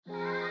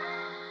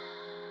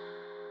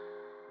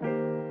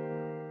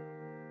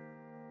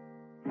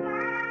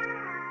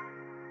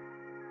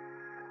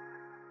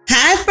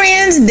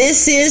friends,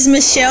 this is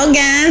Michelle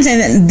Gines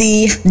and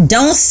the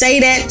Don't Say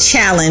That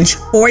Challenge,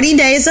 40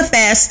 days of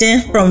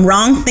fasting from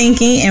wrong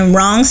thinking and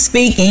wrong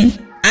speaking.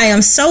 I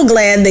am so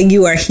glad that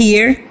you are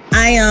here.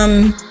 I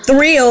am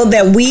thrilled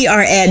that we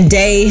are at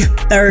day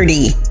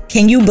 30.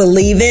 Can you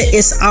believe it?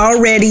 It's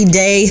already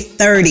day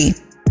 30.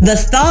 The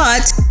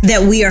thought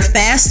that we are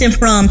fasting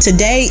from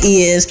today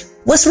is,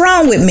 what's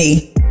wrong with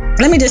me?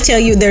 Let me just tell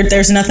you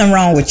there's nothing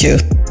wrong with you.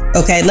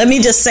 Okay, let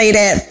me just say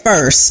that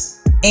first.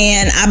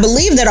 And I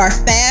believe that our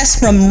fast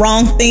from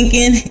wrong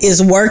thinking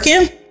is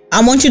working.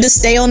 I want you to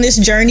stay on this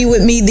journey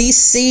with me. These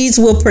seeds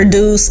will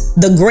produce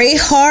the great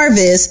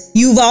harvest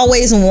you've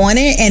always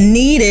wanted and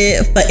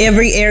needed for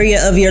every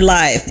area of your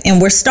life.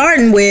 And we're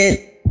starting with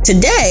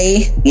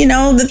today,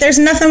 that there's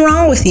nothing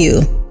wrong with you.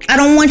 I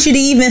don't want you to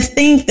even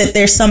think that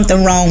there's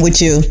something wrong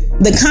with you.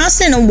 The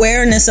constant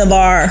awareness of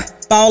our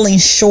falling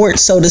short,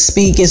 so to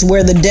speak, is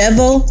where the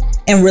devil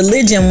and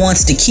religion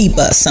wants to keep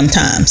us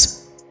sometimes.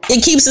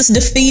 It keeps us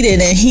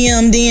defeated and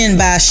hemmed in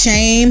by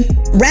shame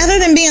rather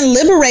than being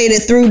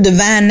liberated through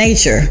divine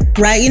nature,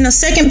 right?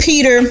 2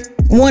 Peter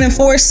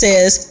 1:4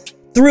 says,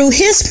 through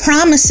his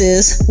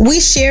promises, we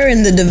share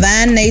in the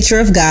divine nature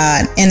of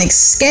God and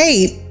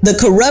escape the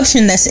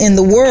corruption that's in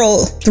the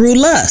world through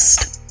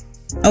lust.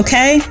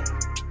 Okay?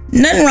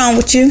 Nothing wrong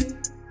with you.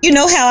 You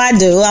know how I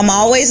do. I'm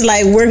always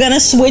like, we're going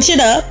to switch it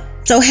up.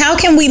 So how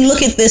can we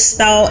look at this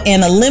thought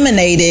and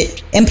eliminate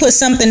it and put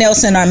something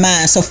else in our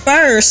mind? So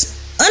first,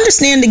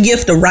 understand the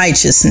gift of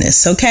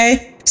righteousness,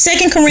 okay?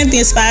 2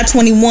 Corinthians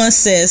 5:21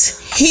 says,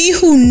 he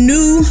who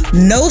knew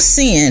no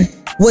sin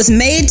was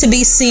made to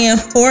be sin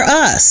for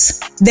us,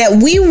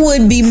 that we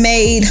would be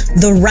made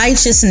the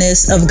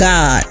righteousness of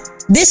God.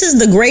 This is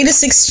the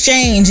greatest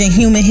exchange in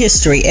human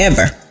history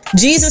ever.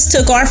 Jesus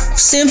took our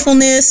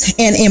sinfulness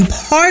and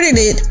imparted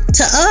it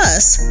to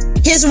us,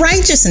 his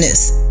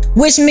righteousness,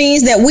 which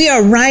means that we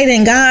are right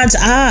in God's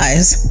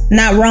eyes,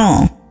 not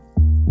wrong.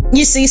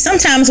 You see,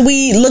 sometimes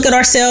we look at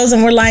ourselves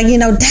and we're like,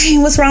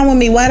 dang, what's wrong with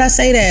me? Why'd I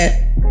say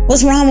that?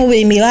 What's wrong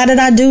with me? Why did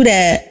I do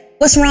that?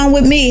 What's wrong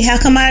with me? How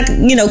come I,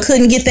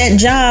 couldn't get that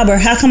job? Or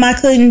how come I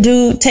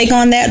couldn't take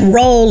on that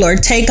role or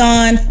take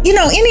on,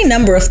 any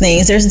number of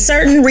things. There's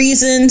certain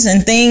reasons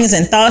and things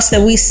and thoughts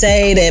that we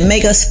say that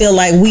make us feel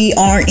like we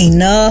aren't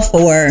enough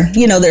or,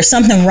 there's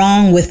something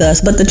wrong with us.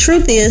 But the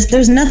truth is,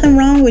 there's nothing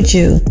wrong with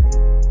you.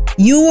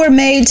 You were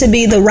made to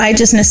be the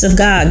righteousness of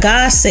God.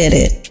 God said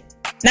it.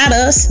 Not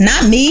us,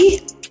 not me,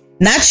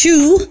 not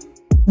you,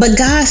 but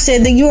God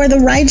said that you are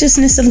the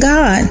righteousness of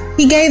God.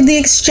 He gave the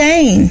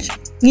exchange,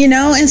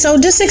 and so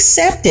just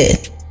accept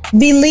it,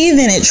 believe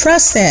in it,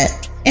 trust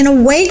that, and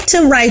awake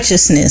to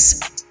righteousness.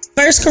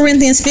 1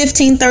 Corinthians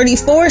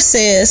 15:34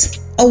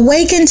 says,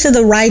 awaken to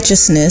the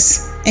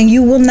righteousness and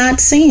you will not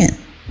sin.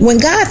 When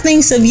God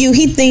thinks of you,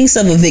 he thinks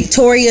of a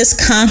victorious,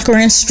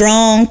 conquering,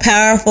 strong,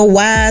 powerful,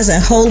 wise,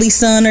 and holy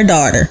son or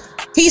daughter.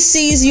 He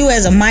sees you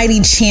as a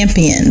mighty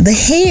champion, the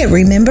head,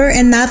 remember,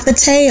 and not the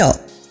tail.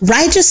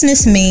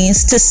 Righteousness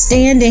means to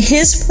stand in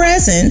his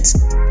presence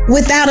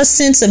without a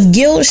sense of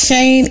guilt,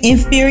 shame,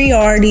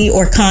 inferiority,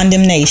 or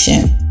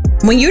condemnation.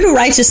 When you're the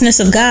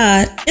righteousness of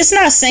God, it's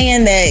not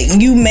saying that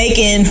you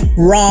making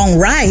wrong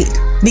right,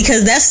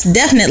 because that's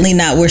definitely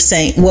not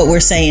what we're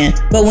saying.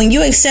 But when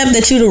you accept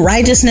that you're the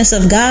righteousness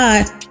of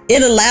God,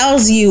 it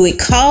allows you, it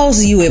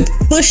calls you, it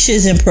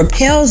pushes and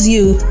propels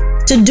you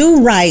to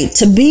do right,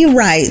 to be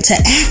right, to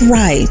act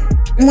right.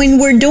 When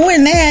we're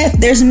doing that,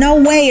 there's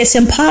no way, it's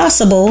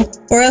impossible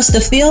for us to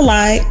feel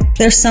like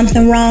there's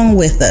something wrong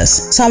with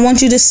us. So I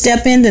want you to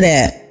step into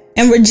that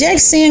and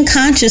reject sin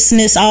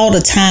consciousness all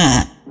the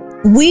time.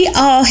 We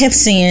all have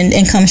sinned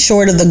and come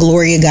short of the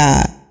glory of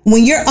God.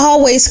 When you're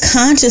always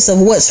conscious of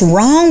what's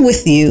wrong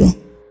with you,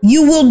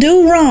 you will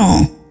do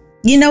wrong.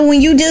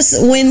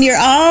 When you're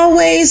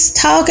always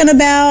talking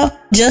about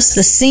just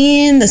the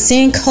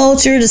sin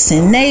culture, the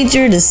sin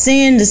nature, the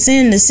sin,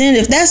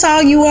 if that's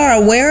all you are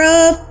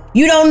aware of,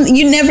 you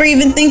never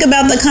even think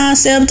about the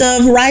concept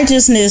of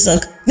righteousness, or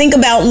think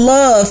about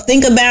love,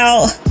 think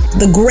about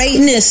the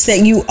greatness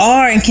that you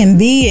are and can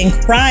be in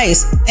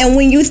Christ. And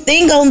when you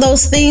think on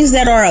those things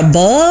that are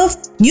above,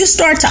 you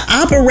start to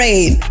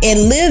operate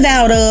and live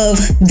out of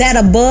that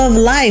above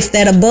life,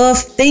 that above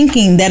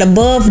thinking, that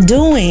above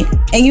doing.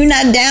 And you're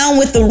not down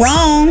with the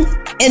wrong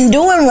and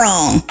doing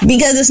wrong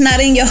because it's not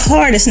in your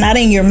heart. It's not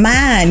in your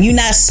mind. You're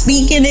not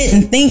speaking it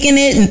and thinking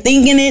it and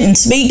thinking it and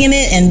speaking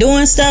it and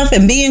doing stuff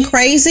and being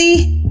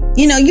crazy.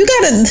 You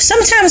gotta,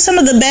 sometimes some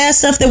of the bad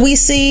stuff that we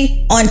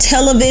see on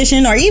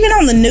television or even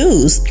on the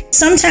news,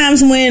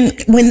 sometimes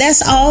when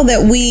that's all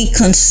that we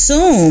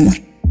consume,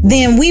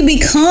 then we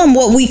become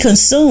what we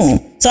consume.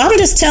 So I'm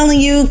just telling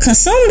you,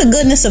 consume the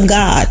goodness of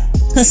God.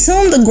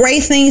 Consume the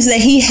great things that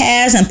he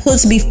has and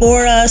puts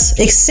before us.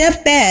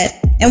 Accept that.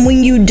 And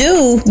when you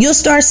do, you'll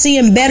start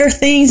seeing better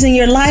things in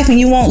your life, and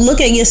you won't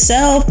look at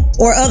yourself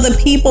or other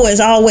people as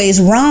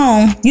always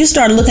wrong. You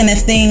start looking at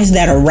things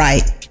that are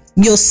right.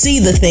 You'll see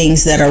the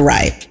things that are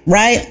right?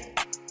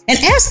 And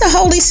ask the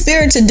Holy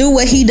Spirit to do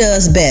what he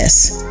does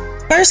best.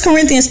 1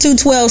 Corinthians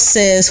 2:12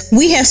 says,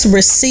 we have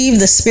received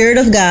the Spirit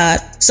of God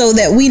so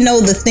that we know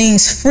the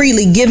things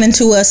freely given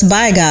to us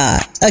by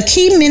God. A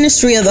key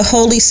ministry of the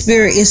Holy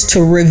Spirit is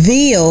to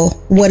reveal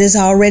what is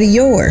already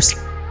yours,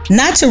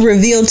 not to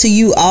reveal to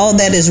you all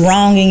that is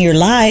wrong in your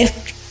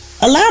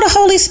life. Allow the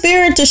Holy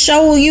Spirit to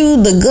show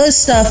you the good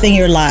stuff in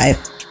your life,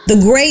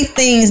 the great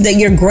things that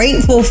you're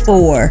grateful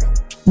for,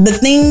 the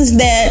things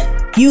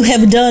that you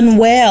have done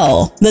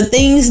well, the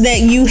things that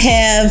you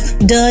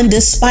have done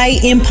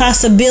despite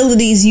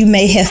impossibilities you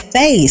may have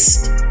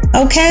faced.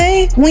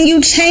 Okay? When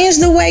you change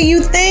the way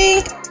you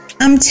think,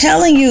 I'm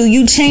telling you,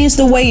 you change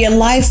the way your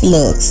life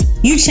looks.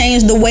 You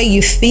change the way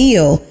you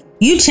feel.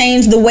 You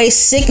change the way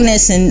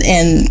sickness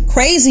and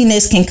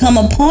craziness can come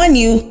upon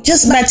you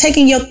just by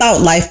taking your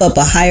thought life up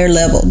a higher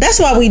level. That's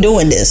why we're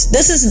doing this.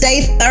 This is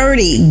day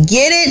 30.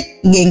 Get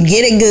it and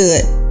get it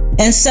good.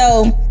 And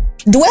so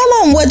dwell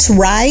on what's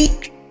right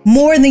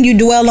more than you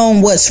dwell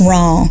on what's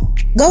wrong.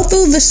 Go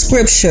through the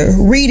scripture,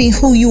 reading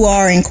who you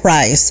are in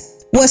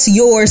Christ, what's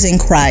yours in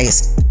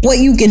Christ, what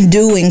you can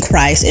do in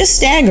Christ. It's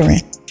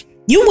staggering.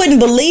 You wouldn't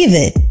believe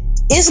it.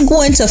 It's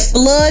going to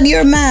flood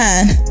your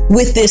mind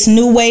with this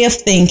new way of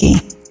thinking.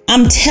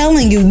 I'm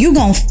telling you, you're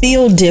going to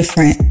feel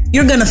different.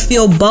 You're going to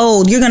feel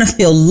bold. You're going to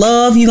feel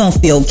love. You're going to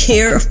feel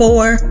cared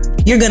for.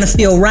 You're going to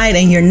feel right.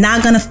 And you're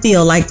not going to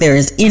feel like there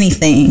is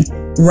anything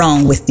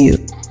wrong with you.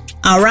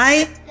 All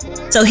right?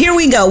 So here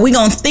we go. We're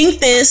going to think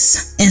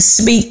this and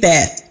speak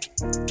that.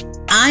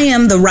 I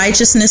am the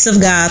righteousness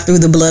of God through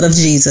the blood of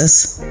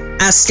Jesus.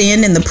 I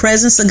stand in the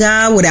presence of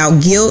God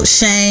without guilt,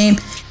 shame,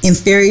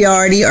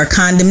 inferiority, or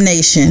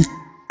condemnation.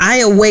 I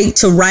awake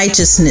to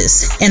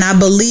righteousness, and I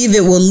believe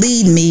it will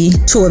lead me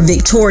to a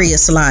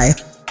victorious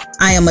life.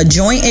 I am a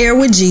joint heir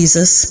with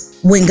Jesus.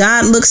 When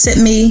God looks at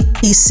me,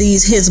 he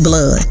sees his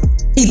blood.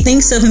 He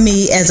thinks of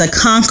me as a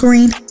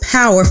conquering,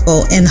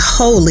 powerful, and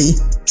holy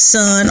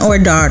son or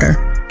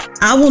daughter.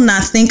 I will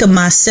not think of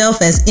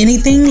myself as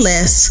anything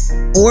less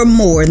or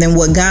more than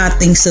what God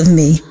thinks of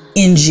me.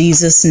 In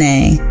Jesus'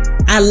 name.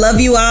 I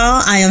love you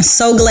all. I am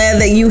so glad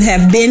that you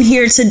have been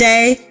here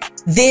today.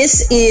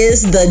 This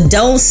is the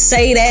Don't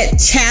Say That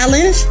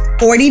Challenge,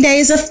 40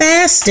 days of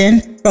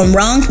fasting from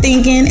wrong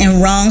thinking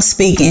and wrong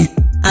speaking.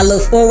 I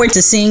look forward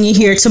to seeing you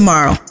here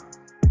tomorrow.